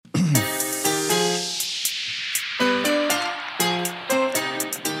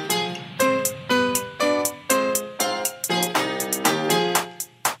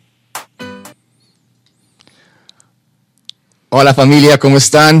Hola familia, ¿cómo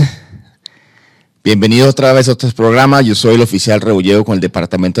están? Bienvenidos otra vez a otro programa. Yo soy el oficial Rebolledo con el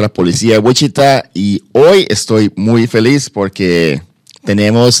Departamento de la Policía de Wichita y hoy estoy muy feliz porque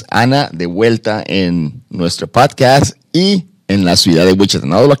tenemos a Ana de vuelta en nuestro podcast y en la ciudad de Wichita.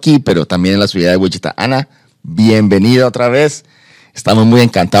 No solo aquí, pero también en la ciudad de Wichita. Ana, bienvenida otra vez. Estamos muy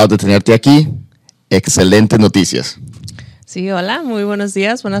encantados de tenerte aquí. Excelentes noticias. Sí, hola, muy buenos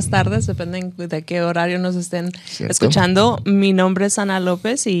días, buenas tardes, depende de qué horario nos estén escuchando. Mi nombre es Ana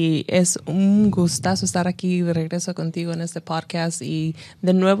López y es un gustazo estar aquí de regreso contigo en este podcast y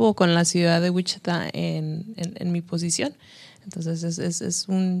de nuevo con la ciudad de Wichita en mi posición. Entonces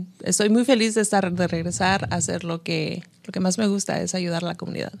estoy muy feliz de regresar a hacer lo que más me gusta, es ayudar a la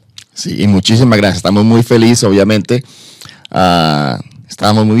comunidad. Sí, y muchísimas gracias. Estamos muy felices, obviamente.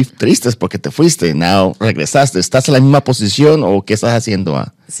 Estábamos muy tristes porque te fuiste. Now regresaste. ¿Estás en la misma posición o qué estás haciendo?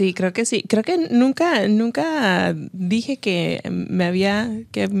 Sí, creo que sí. Creo que nunca dije que me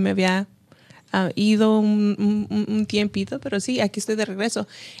había ido un tiempito, pero sí, aquí estoy de regreso.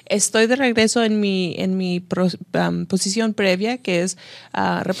 Estoy de regreso en mi posición previa, que es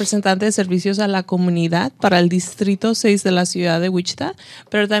representante de servicios a la comunidad para el Distrito 6 de la ciudad de Wichita,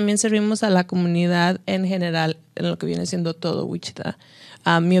 pero también servimos a la comunidad en general, en lo que viene siendo todo Wichita.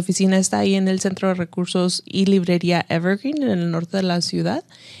 Mi oficina está ahí en el Centro de Recursos y Librería Evergreen, en el norte de la ciudad,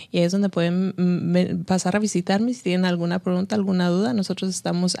 y ahí es donde pueden pasar a visitarme si tienen alguna pregunta, alguna duda. Nosotros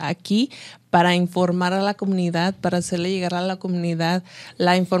estamos aquí para informar a la comunidad, para hacerle llegar a la comunidad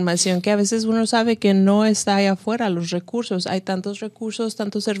la información que a veces uno sabe que no está allá afuera, los recursos. Hay tantos recursos,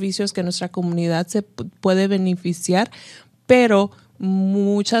 tantos servicios que nuestra comunidad se puede beneficiar, pero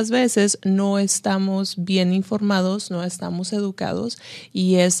muchas veces no estamos bien informados, no estamos educados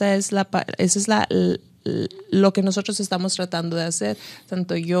y esa es lo que nosotros estamos tratando de hacer,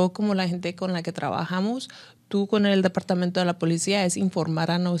 tanto yo como la gente con la que trabajamos, tú con el departamento de la policía, es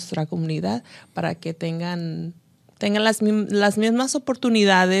informar a nuestra comunidad para que tengan las mismas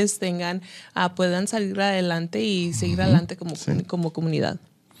oportunidades, puedan salir adelante y seguir adelante como comunidad.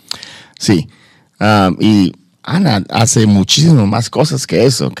 Sí, y Ana hace muchísimas más cosas que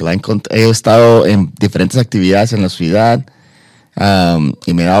eso, que he estado en diferentes actividades en la ciudad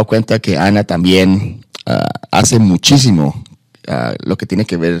y me he dado cuenta que Ana también hace muchísimo lo que tiene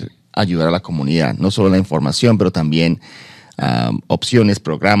que ver ayudar a la comunidad, no solo la información, pero también opciones,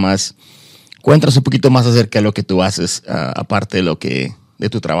 programas. Cuéntanos un poquito más acerca de lo que tú haces, aparte de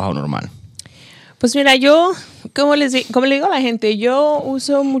tu trabajo normal. Pues mira, yo, como le digo a la gente, yo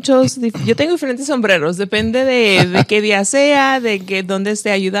tengo diferentes sombreros, depende de qué día sea, dónde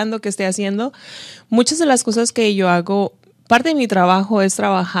esté ayudando, qué esté haciendo. Muchas de las cosas que yo hago, parte de mi trabajo es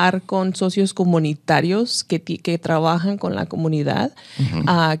trabajar con socios comunitarios que trabajan con la comunidad,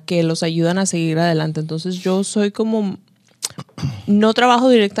 que los ayudan a seguir adelante. Entonces yo soy no trabajo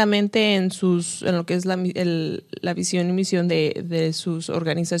directamente en lo que es la visión y misión de sus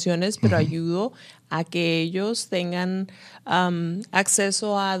organizaciones, pero ayudo a que ellos tengan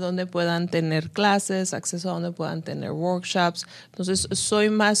acceso a donde puedan tener clases, acceso a donde puedan tener workshops. Entonces, soy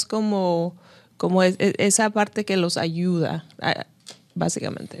más como esa parte que los ayuda,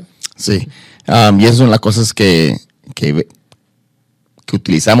 básicamente. Sí, y esas son las cosas que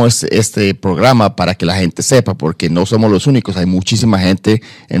utilizamos este programa para que la gente sepa, porque no somos los únicos. Hay muchísima gente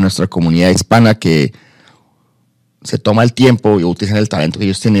en nuestra comunidad hispana que se toma el tiempo y utilizan el talento que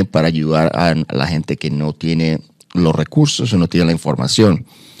ellos tienen para ayudar a la gente que no tiene los recursos o no tiene la información.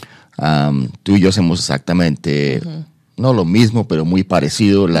 Tú y yo hacemos exactamente, no lo mismo, pero muy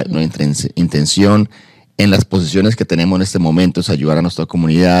parecido. Nuestra intención en las posiciones que tenemos en este momento es ayudar a nuestra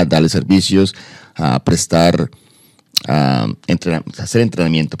comunidad, darle servicios, prestar hacer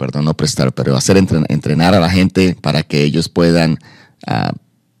entrenamiento, no prestar, pero entrenar a la gente para que ellos puedan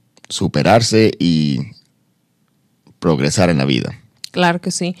superarse y progresar en la vida. Claro que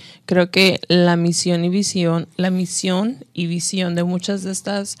sí. Creo que la misión y visión de muchas de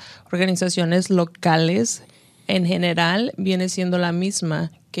estas organizaciones locales en general viene siendo la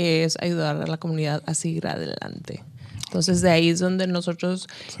misma, que es ayudar a la comunidad a seguir adelante. Entonces, de ahí es donde nosotros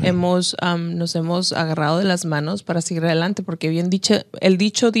nos hemos agarrado de las manos para seguir adelante, porque el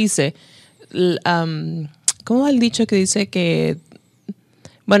dicho dice, ¿cómo va el dicho que dice que,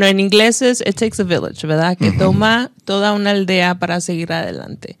 bueno, en inglés es it takes a village, ¿verdad? Que toma toda una aldea para seguir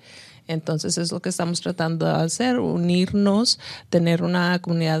adelante. Entonces es lo que estamos tratando de hacer, unirnos, tener una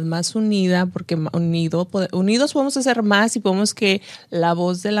comunidad más unida, porque unidos podemos hacer más y podemos que la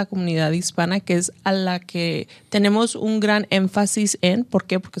voz de la comunidad hispana, que es a la que tenemos un gran énfasis en, ¿por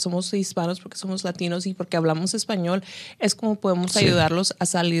qué? Porque somos hispanos, porque somos latinos y porque hablamos español, es como podemos ayudarlos a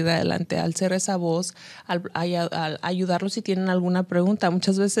salir adelante, al ser esa voz, al ayudarlos si tienen alguna pregunta.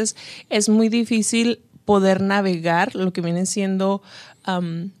 Muchas veces es muy difícil poder navegar lo que viene siendo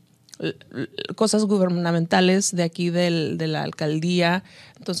cosas gubernamentales de aquí de la alcaldía.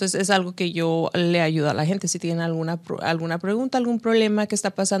 Entonces es algo que yo le ayudo a la gente si tienen alguna pregunta, algún problema que está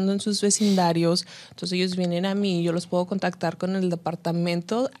pasando en sus vecindarios. Entonces ellos vienen a mí y yo los puedo contactar con el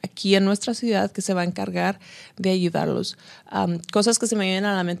departamento aquí en nuestra ciudad que se va a encargar de ayudarlos. Cosas que se me vienen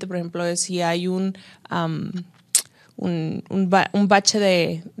a la mente, por ejemplo, es si hay un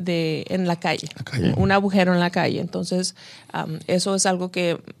bache en la calle, un agujero en la calle. Entonces, eso es algo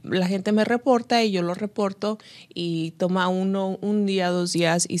que la gente me reporta y yo lo reporto y toma un día, 2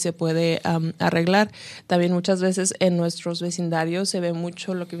 días y se puede arreglar. También muchas veces en nuestros vecindarios se ve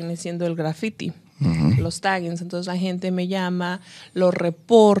mucho lo que viene siendo el graffiti. Los taggings, entonces la gente me llama, lo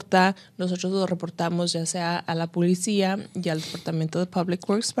reporta, nosotros lo reportamos ya sea a la policía y al departamento de Public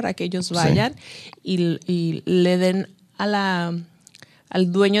Works para que ellos vayan y le den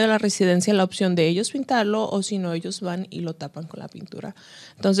al dueño de la residencia la opción de ellos pintarlo o si no ellos van y lo tapan con la pintura.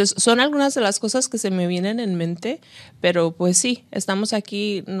 Entonces son algunas de las cosas que se me vienen en mente, pero pues sí, estamos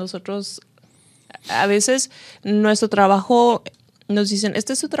aquí nosotros, a veces nuestro trabajo nos dicen,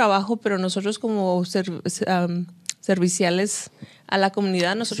 este es su trabajo, pero nosotros como serviciales a la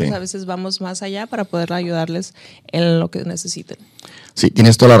comunidad, nosotros a veces vamos más allá para poder ayudarles en lo que necesiten. Sí,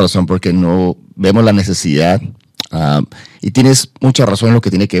 tienes toda la razón, porque no vemos la necesidad y tienes mucha razón en lo que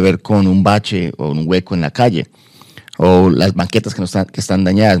tiene que ver con un bache o un hueco en la calle o las banquetas que están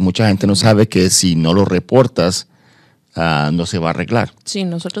dañadas. Mucha gente no sabe que si no lo reportas, no se va a arreglar. Sí,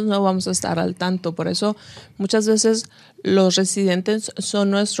 nosotros no vamos a estar al tanto. Por eso muchas veces los residentes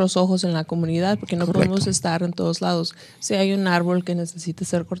son nuestros ojos en la comunidad porque no podemos estar en todos lados. Si hay un árbol que necesite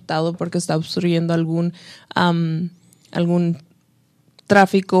ser cortado porque está obstruyendo algún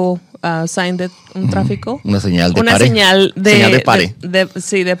tráfico, sign de un tráfico. Una señal de una pare. Señal de pare.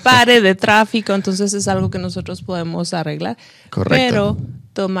 De pare, de tráfico. Entonces es algo que nosotros podemos arreglar. Correcto. Pero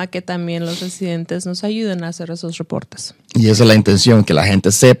toma que también los residentes nos ayuden a hacer esos reportes. Y esa es la intención, que la gente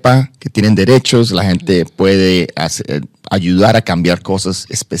sepa que tienen derechos, la gente puede ayudar a cambiar cosas,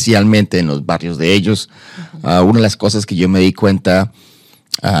 especialmente en los barrios de ellos. Una de las cosas que yo me di cuenta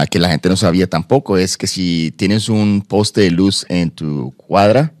que la gente no sabía tampoco es que si tienes un poste de luz en tu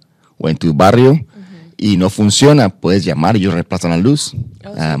cuadra o en tu barrio y no funciona, puedes llamar, ellos reemplazan la luz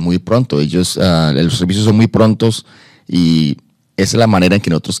muy pronto. Los servicios son muy prontos y esa es la manera en que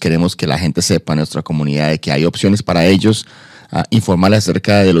nosotros queremos que la gente sepa en nuestra comunidad de que hay opciones para ellos, informarles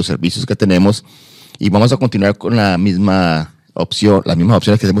acerca de los servicios que tenemos y vamos a continuar con la misma opción, las mismas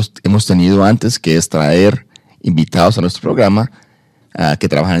opciones que hemos tenido antes, que es traer invitados a nuestro programa que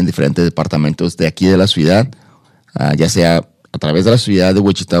trabajan en diferentes departamentos de aquí de la ciudad, ya sea a través de la ciudad de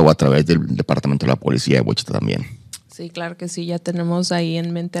Wichita o a través del departamento de la policía de Wichita también. Sí, claro que sí, ya tenemos ahí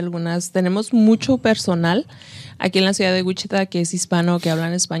en mente tenemos mucho personal aquí en la ciudad de Wichita que es hispano, que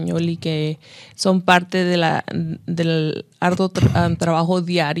hablan español y que son parte del arduo trabajo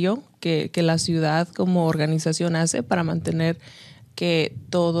diario que la ciudad como organización hace para mantener que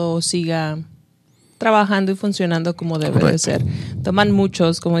todo siga trabajando y funcionando como debe de ser. Toman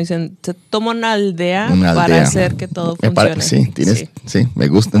muchos, como dicen, se toma una aldea para hacer que todo funcione. Sí, me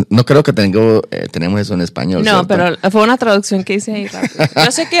gusta. No creo que tenemos eso en español. No, ¿cierto? pero fue una traducción que hice ahí rápido.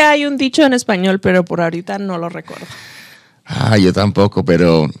 Yo sé que hay un dicho en español, pero por ahorita no lo recuerdo. Yo tampoco,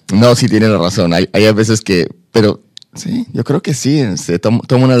 pero no, sí tiene la razón. Hay a veces pero sí, yo creo que sí. Se toma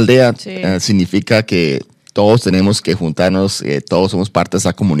una aldea, significa que todos tenemos que juntarnos, todos somos parte de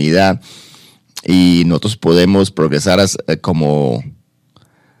esa comunidad. Y nosotros podemos progresar como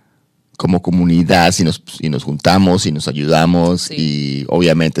comunidad si nos juntamos, si nos ayudamos. Sí. Y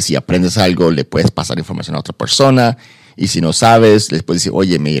obviamente si aprendes algo, le puedes pasar información a otra persona. Y si no sabes, les puedes decir,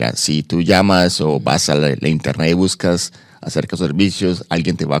 oye, mira, si tú llamas o vas a la internet y buscas acerca de servicios,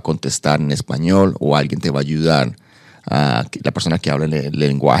 alguien te va a contestar en español o alguien te va a ayudar, la persona que habla el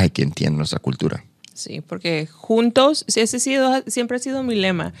lenguaje que entiende nuestra cultura. Sí, porque juntos, siempre ha sido mi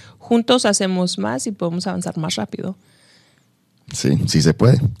lema, juntos hacemos más y podemos avanzar más rápido. Sí se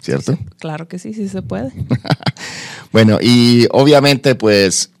puede, ¿cierto? Sí, claro que sí se puede. Bueno, y obviamente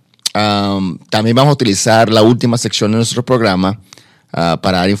pues también vamos a utilizar la última sección de nuestro programa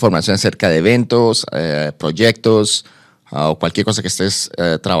para dar información acerca de eventos, proyectos, o cualquier cosa que estés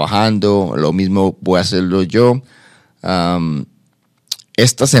trabajando, lo mismo voy a hacerlo yo.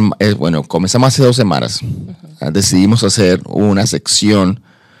 Comenzamos hace 2 semanas. Decidimos hacer una sección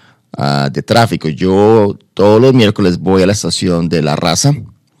de tráfico. Yo todos los miércoles voy a la estación de La Raza.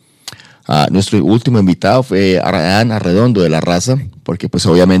 Nuestro último invitado fue Arán Arredondo de La Raza, porque pues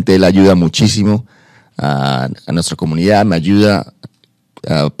obviamente él ayuda muchísimo a nuestra comunidad, me ayuda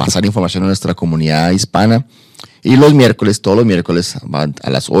a pasar información a nuestra comunidad hispana. Y todos los miércoles a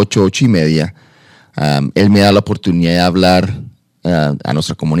las 8:30, él me da la oportunidad de hablar a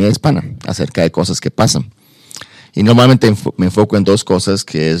nuestra comunidad hispana acerca de cosas que pasan. Y normalmente me enfoco en 2 cosas,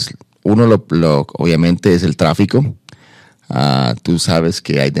 que es, uno, obviamente es el tráfico. Tú sabes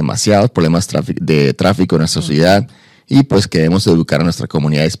que hay demasiados problemas de tráfico en nuestra ciudad, y pues queremos educar a nuestra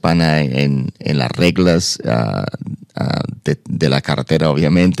comunidad hispana en las reglas de la carretera,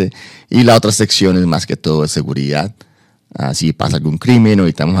 obviamente. Y la otra sección es más que todo de seguridad. Si pasa algún crimen,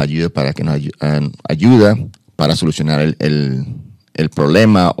 necesitamos ayuda para que nos ayuda para solucionar el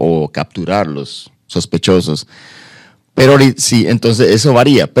problema o capturar los sospechosos. Pero sí, entonces eso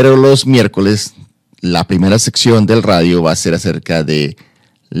varía. Pero los miércoles, la primera sección del radio va a ser acerca de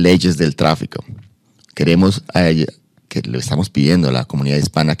leyes del tráfico. Que le estamos pidiendo a la comunidad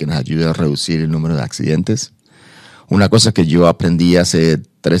hispana que nos ayude a reducir el número de accidentes. Una cosa que yo aprendí hace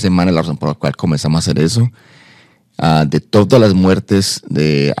 3 semanas, la razón por la cual comenzamos a hacer eso, de todas las muertes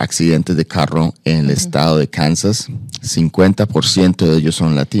de accidentes de carro en el estado de Kansas, 50% de ellos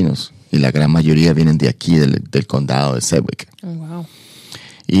son latinos, y la gran mayoría vienen de aquí, del condado de Sedgwick. Oh, wow.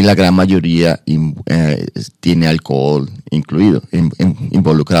 Y la gran mayoría tiene alcohol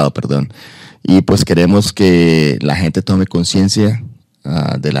involucrado. Y pues queremos que la gente tome conciencia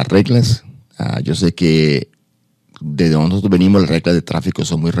de las reglas. Yo sé que de donde nosotros venimos, las reglas de tráfico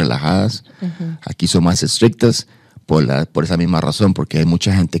son muy relajadas. Aquí son más estrictas por esa misma razón, porque hay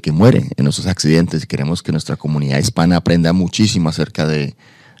mucha gente que muere en esos accidentes, y queremos que nuestra comunidad hispana aprenda muchísimo acerca de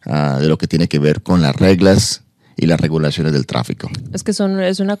lo que tiene que ver con las reglas y las regulaciones del tráfico. Es que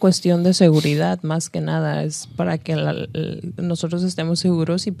es una cuestión de seguridad más que nada, es para que nosotros estemos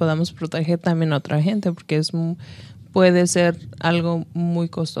seguros y podamos proteger también a otra gente, porque puede ser algo muy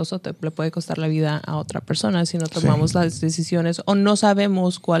costoso, le puede costar la vida a otra persona si no tomamos las decisiones o no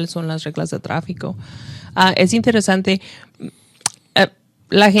sabemos cuáles son las reglas de tráfico. Es interesante.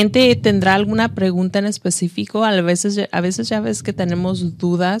 ¿La gente tendrá alguna pregunta en específico? A veces ya ves que tenemos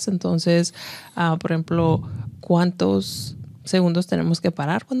dudas, entonces, por ejemplo, ¿cuántos segundos tenemos que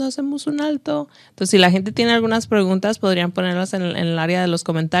parar cuando hacemos un alto? Entonces, si la gente tiene algunas preguntas, podrían ponerlas en el área de los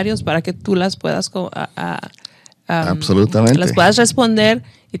comentarios para que tú las puedas absolutamente las puedas responder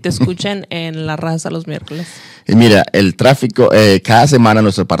y te escuchen en La Raza los miércoles. Y mira, el tráfico, cada semana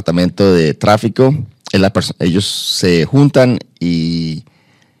nuestro departamento de tráfico, ellos se juntan y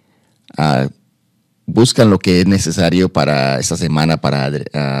buscan lo que es necesario para esta semana para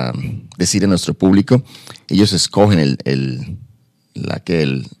decir a nuestro público. Ellos escogen el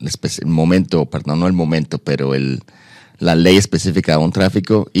momento, perdón, no el momento, pero la ley específica de un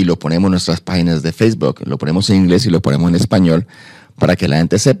tráfico, y lo ponemos en nuestras páginas de Facebook. Lo ponemos en inglés y lo ponemos en español para que la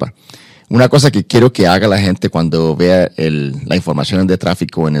gente sepa. Una cosa que quiero que haga la gente cuando vea la información de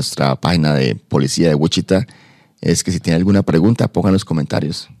tráfico en nuestra página de policía de Wichita es que si tiene alguna pregunta, ponga en los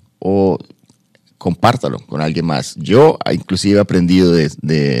comentarios o compártalo con alguien más. Yo inclusive he aprendido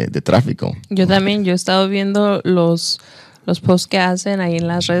de tráfico. Yo también, yo he estado viendo los posts que hacen ahí en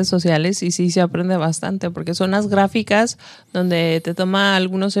las redes sociales y sí se aprende bastante porque son unas gráficas donde te toma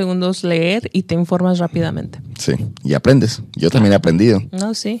algunos segundos leer y te informas rápidamente. Sí, y aprendes. Yo también he aprendido.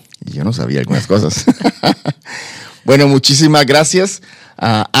 No, sí. Yo no sabía algunas cosas. Bueno, muchísimas gracias.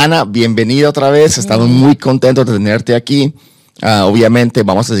 Ana, bienvenida otra vez. Estamos muy contentos de tenerte aquí. Obviamente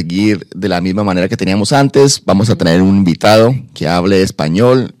vamos a seguir de la misma manera que teníamos antes. Vamos a tener un invitado que hable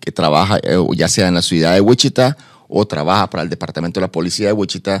español, que trabaja ya sea en la ciudad de Wichita o trabaja para el departamento de la policía de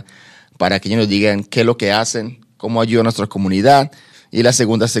Wichita, para que ellos nos digan qué es lo que hacen, cómo ayuda a nuestra comunidad. Y la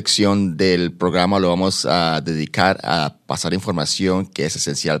segunda sección del programa lo vamos a dedicar a pasar información que es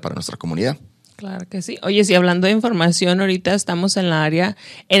esencial para nuestra comunidad. Claro que sí. Oye, sí, hablando de información, ahorita estamos en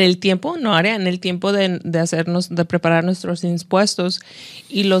el tiempo de preparar nuestros impuestos,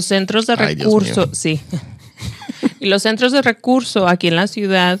 y los centros de recursos, sí. Y los centros de recurso aquí en la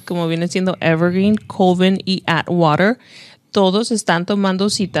ciudad, como viene siendo Evergreen, Colvin y Atwater, todos están tomando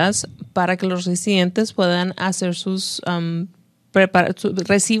citas para que los residentes puedan hacer sus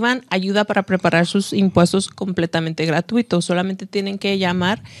reciban ayuda para preparar sus impuestos completamente gratuitos. Solamente tienen que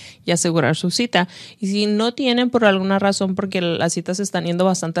llamar y asegurar su cita. Y si no tienen por alguna razón, porque las citas están yendo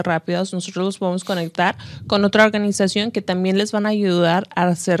bastante rápidas, nosotros los podemos conectar con otra organización que también les van a ayudar a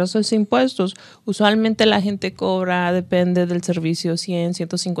hacer esos impuestos. Usualmente la gente cobra, depende del servicio, 100,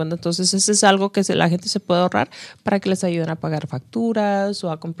 150. Entonces, eso es algo que la gente se puede ahorrar para que les ayuden a pagar facturas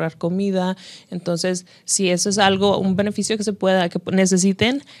o a comprar comida. Entonces, si eso es algo, un beneficio que que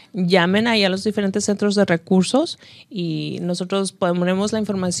necesiten, llamen ahí a los diferentes centros de recursos y nosotros ponemos la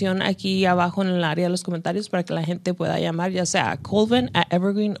información aquí abajo en el área de los comentarios para que la gente pueda llamar, ya sea a Colvin, a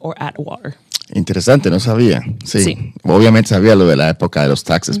Evergreen o a Atwater. Interesante, no sabía. Sí. Obviamente sabía lo de la época de los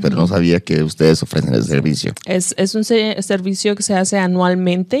taxes, pero no sabía que ustedes ofrecen ese servicio. Es un servicio que se hace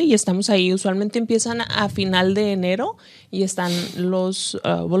anualmente y estamos ahí. Usualmente empiezan a final de enero y están los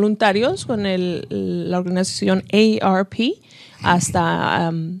voluntarios con la organización AARP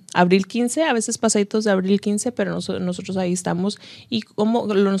hasta abril 15, a veces pasaditos de abril 15, pero nosotros ahí estamos y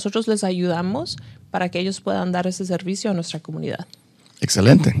nosotros les ayudamos para que ellos puedan dar ese servicio a nuestra comunidad.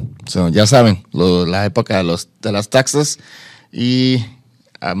 Excelente. Ya saben, la época de las taxas y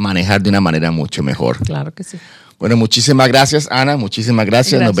a manejar de una manera mucho mejor. Claro que sí. Bueno, muchísimas gracias, Ana. Muchísimas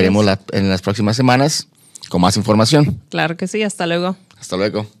gracias. Nos veremos en las próximas semanas con más información. Claro que sí. Hasta luego. Hasta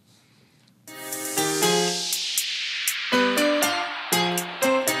luego.